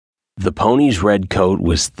The pony's red coat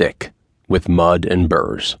was thick, with mud and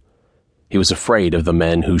burrs. He was afraid of the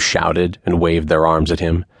men who shouted and waved their arms at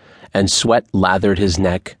him, and sweat lathered his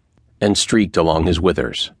neck and streaked along his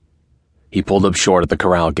withers. He pulled up short at the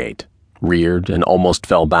corral gate, reared and almost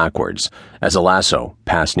fell backwards as a lasso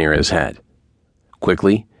passed near his head.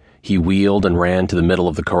 Quickly, he wheeled and ran to the middle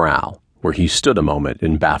of the corral, where he stood a moment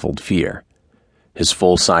in baffled fear, his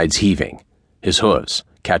full sides heaving, his hooves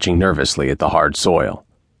catching nervously at the hard soil.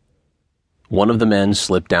 One of the men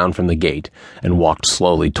slipped down from the gate and walked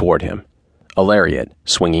slowly toward him, a lariat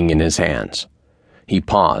swinging in his hands. He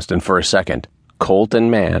paused, and for a second, colt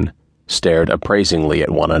and man stared appraisingly at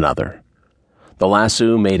one another. The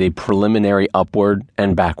lasso made a preliminary upward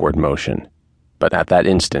and backward motion, but at that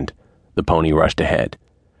instant, the pony rushed ahead,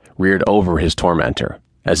 reared over his tormentor,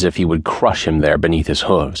 as if he would crush him there beneath his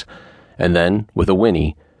hooves, and then, with a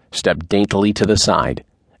whinny, stepped daintily to the side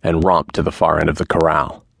and romped to the far end of the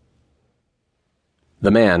corral. The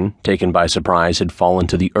man, taken by surprise, had fallen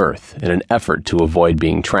to the earth in an effort to avoid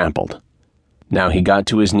being trampled. Now he got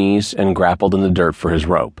to his knees and grappled in the dirt for his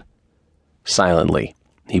rope. Silently,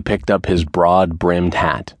 he picked up his broad-brimmed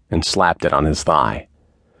hat and slapped it on his thigh.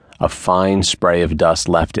 A fine spray of dust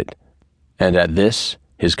left it, and at this,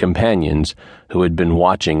 his companions, who had been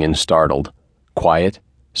watching and startled, quiet,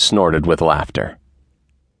 snorted with laughter.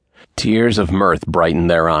 Tears of mirth brightened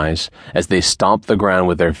their eyes as they stomped the ground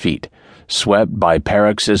with their feet, swept by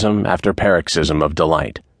paroxysm after paroxysm of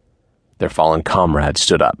delight. Their fallen comrade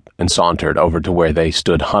stood up and sauntered over to where they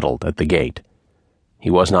stood huddled at the gate. He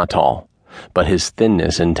was not tall, but his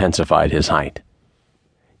thinness intensified his height.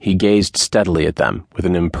 He gazed steadily at them with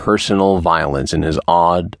an impersonal violence in his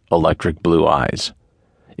odd, electric blue eyes.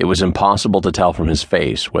 It was impossible to tell from his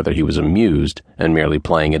face whether he was amused and merely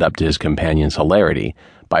playing it up to his companion's hilarity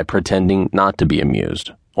by pretending not to be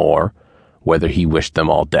amused, or whether he wished them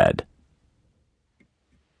all dead.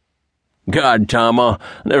 God, Tom, I'll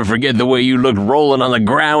never forget the way you looked rolling on the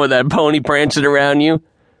ground with that pony prancing around you,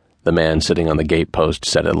 the man sitting on the gate post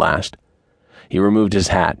said at last. He removed his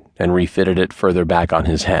hat and refitted it further back on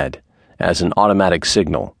his head as an automatic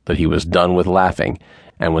signal that he was done with laughing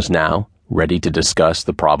and was now ready to discuss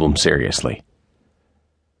the problem seriously.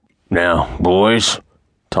 "Now, boys,"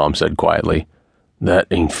 Tom said quietly, "that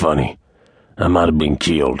ain't funny. I might have been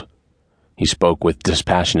killed." He spoke with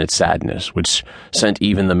dispassionate sadness, which sent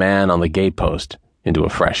even the man on the gatepost into a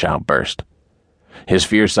fresh outburst. His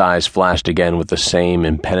fierce eyes flashed again with the same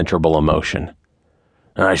impenetrable emotion.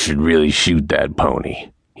 "I should really shoot that pony,"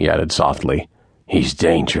 he added softly. "He's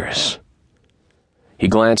dangerous." He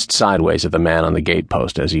glanced sideways at the man on the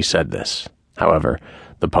gatepost as he said this. However,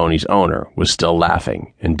 the pony's owner was still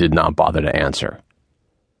laughing and did not bother to answer.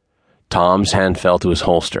 Tom's hand fell to his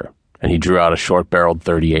holster, and he drew out a short-barreled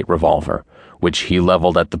 .38 revolver, which he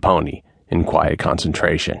leveled at the pony in quiet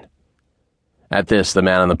concentration. At this, the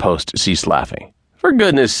man on the post ceased laughing. "For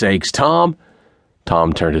goodness sakes, Tom!"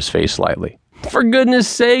 Tom turned his face slightly. "For goodness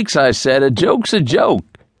sakes, I said, a joke's a joke."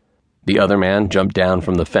 The other man jumped down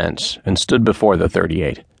from the fence and stood before the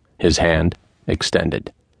 .38, his hand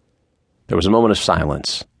extended. There was a moment of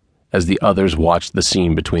silence as the others watched the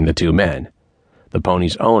scene between the two men. The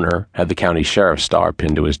pony's owner had the county sheriff's star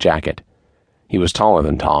pinned to his jacket. He was taller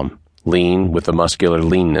than Tom, lean with the muscular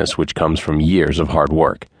leanness which comes from years of hard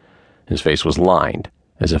work. His face was lined,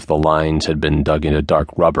 as if the lines had been dug into dark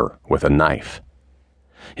rubber with a knife.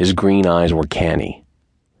 His green eyes were canny,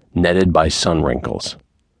 netted by sun wrinkles.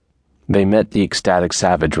 They met the ecstatic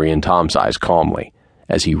savagery in Tom's eyes calmly,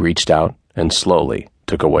 as he reached out and slowly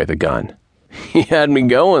took away the gun. "He had me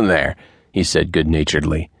going there," he said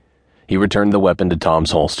good-naturedly. He returned the weapon to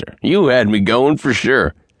Tom's holster. "You had me going for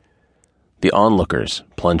sure." The onlookers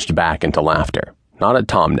plunged back into laughter, not at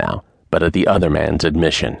Tom now, but at the other man's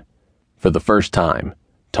admission. For the first time,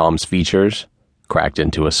 Tom's features cracked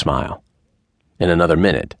into a smile. In another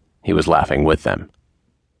minute, he was laughing with them.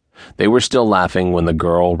 They were still laughing when the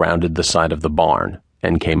girl rounded the side of the barn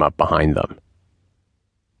and came up behind them.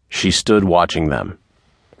 She stood watching them,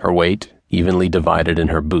 her weight evenly divided in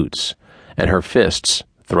her boots, and her fists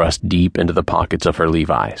thrust deep into the pockets of her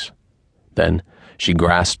Levi's. Then she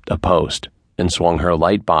grasped a post and swung her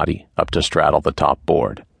light body up to straddle the top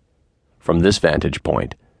board. From this vantage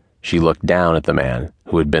point, she looked down at the man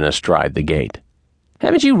who had been astride the gate.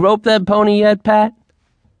 "Haven't you roped that pony yet, Pat?"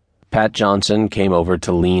 Pat Johnson came over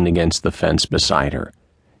to lean against the fence beside her.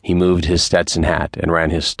 He moved his Stetson hat and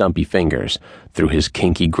ran his stumpy fingers through his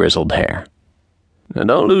kinky grizzled hair. "Now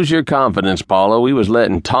don't lose your confidence, Paula. We was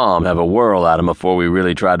letting Tom have a whirl at him before we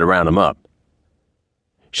really tried to round him up."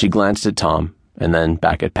 She glanced at Tom and then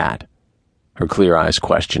back at Pat, her clear eyes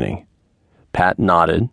questioning. Pat nodded